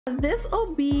This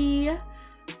will be,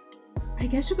 I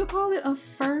guess you could call it a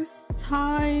first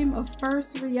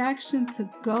reaction to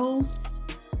Ghost.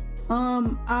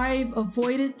 I've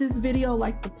avoided this video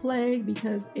like the plague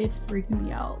because it freaked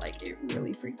me out. Like, it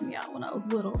really freaked me out when I was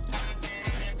little.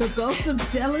 The Ghost of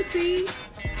Jealousy.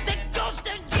 The Ghost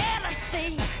of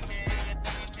Jealousy.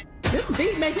 This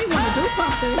beat make me want to do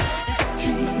something.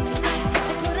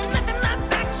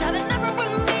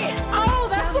 Oh,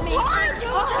 that's the part.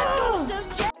 Oh.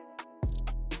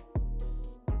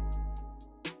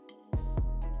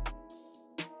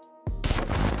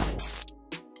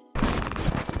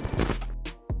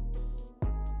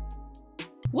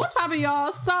 What's poppin',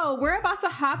 y'all? So we're about to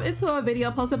hop into a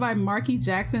video posted by Marky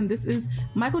Jackson. This is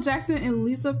Michael Jackson and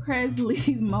Lisa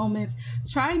Presley's moments.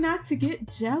 Try not to get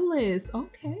jealous.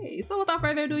 Okay, so without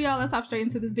further ado, y'all, let's hop straight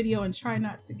into this video and try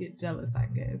not to get jealous, I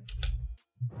guess.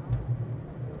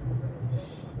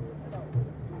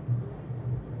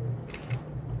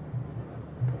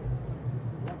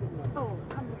 Oh,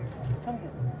 come here. Come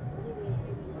here.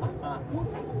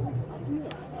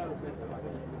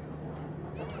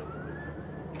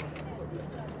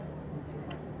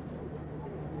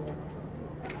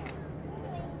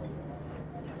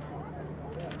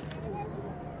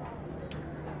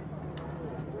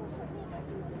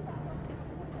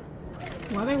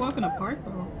 Why are they walking apart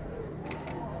though?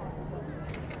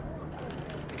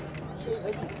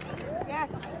 Yes.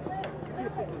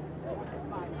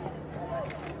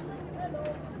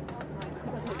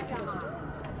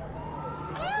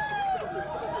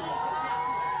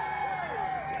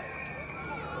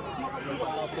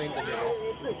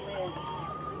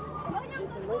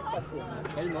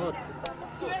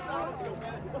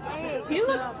 He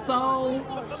looks so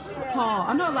tall.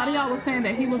 I know a lot of y'all was saying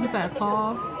that he wasn't that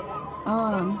tall.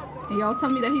 And y'all tell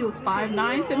me that he was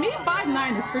 5'9". To me,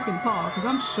 5'9" is freaking tall because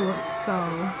I'm short, so.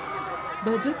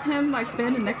 But just him like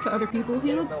standing next to other people,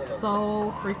 he looks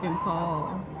so freaking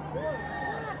tall.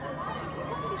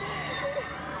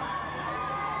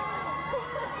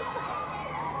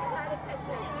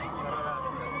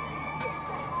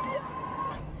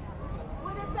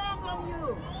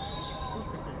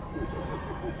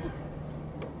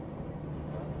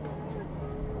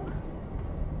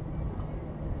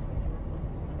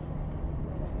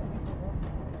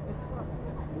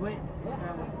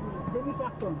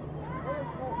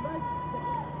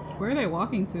 Where are they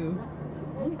walking to?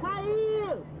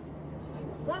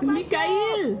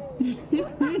 Mikhail!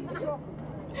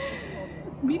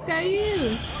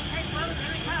 Mikhail!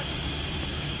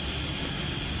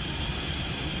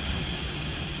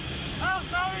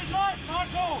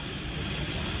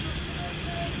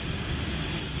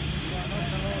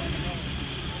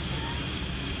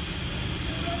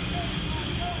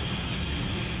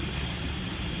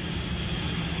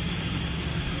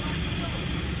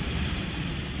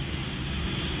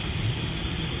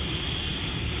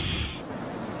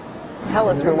 Tell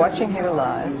us, we're watching here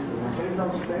live.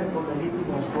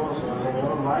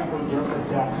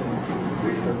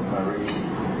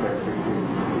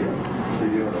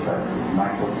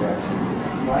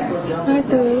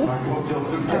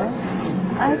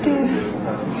 I do.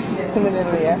 And then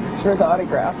Emily asks for the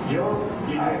autograph. I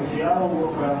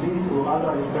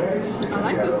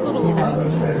like this little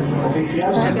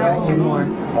Should I do more?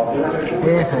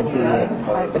 Yeah, I did.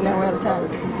 But now we're out of time.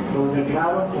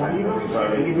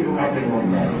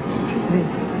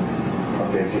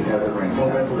 Okay, if you have the ring.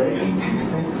 Congratulations.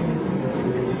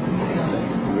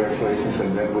 Congratulations,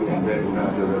 and then we're going to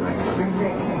do the ring.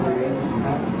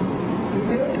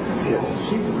 Yes.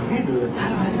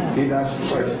 He does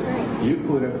first. You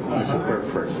put it on her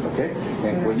first, okay?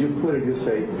 And when you put it, you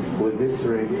say, with this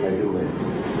ring, I do it.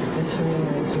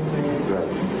 Right.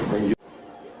 When you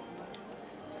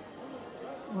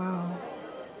wow.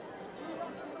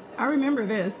 I remember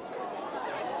this.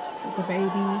 With the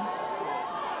baby.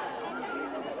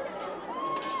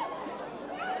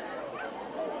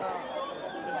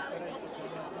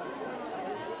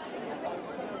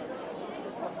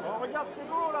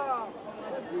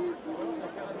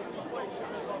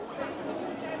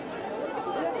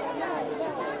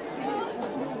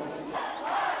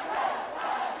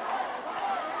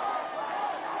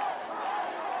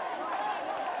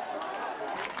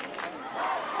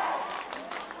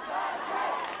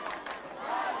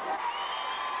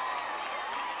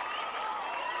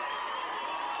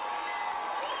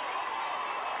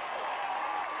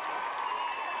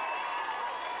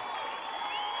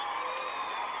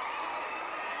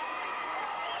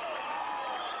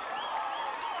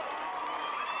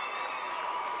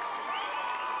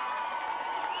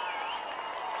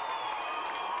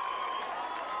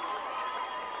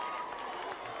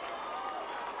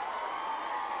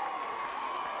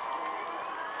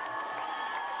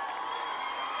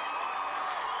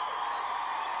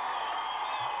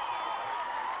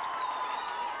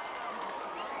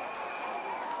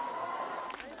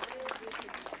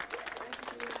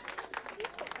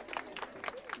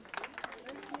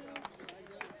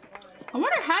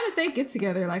 how did they get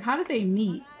together? Like, how did they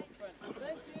meet?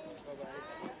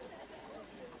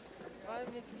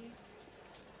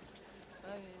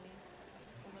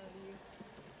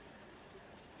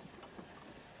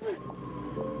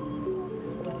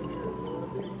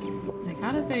 Like,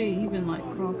 how did they even like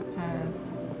cross paths?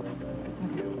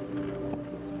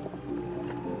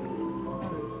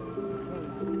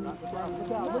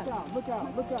 Look out, look out, look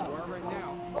out, look out. Right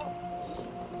now.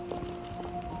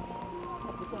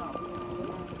 Look out.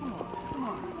 Come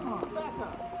on.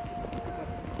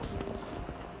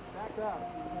 Back up.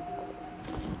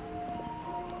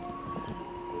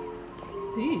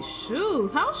 These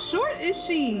shoes. How short is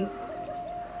she?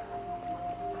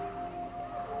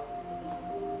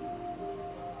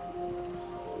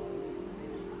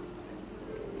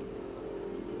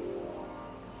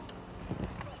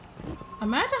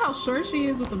 Imagine how short she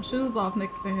is with them shoes off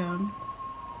next to him.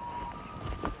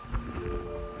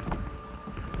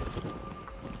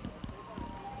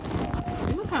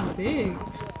 They look kind of big.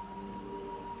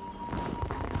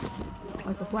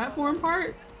 Like the platform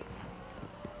part.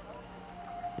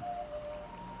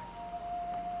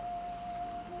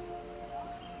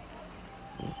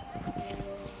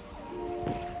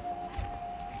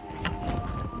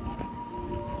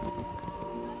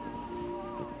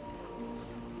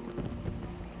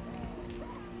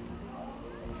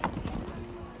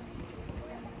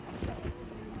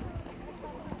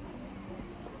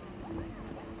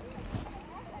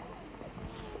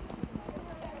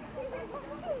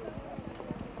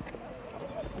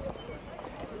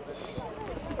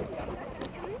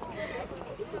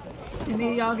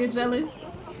 Any of y'all get jealous?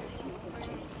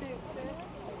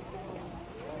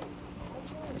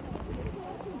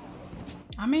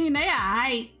 I mean, they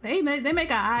alright. They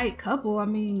make a alright couple. I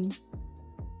mean,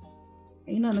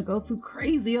 ain't nothing to go too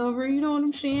crazy over. You know what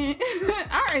I'm saying?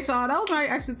 Alright, y'all. That was my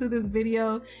reaction to this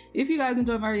video. If you guys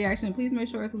enjoyed my reaction, please make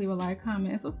sure to leave a like,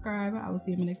 comment, and subscribe. I will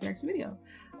see you in my next reaction video.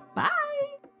 Bye.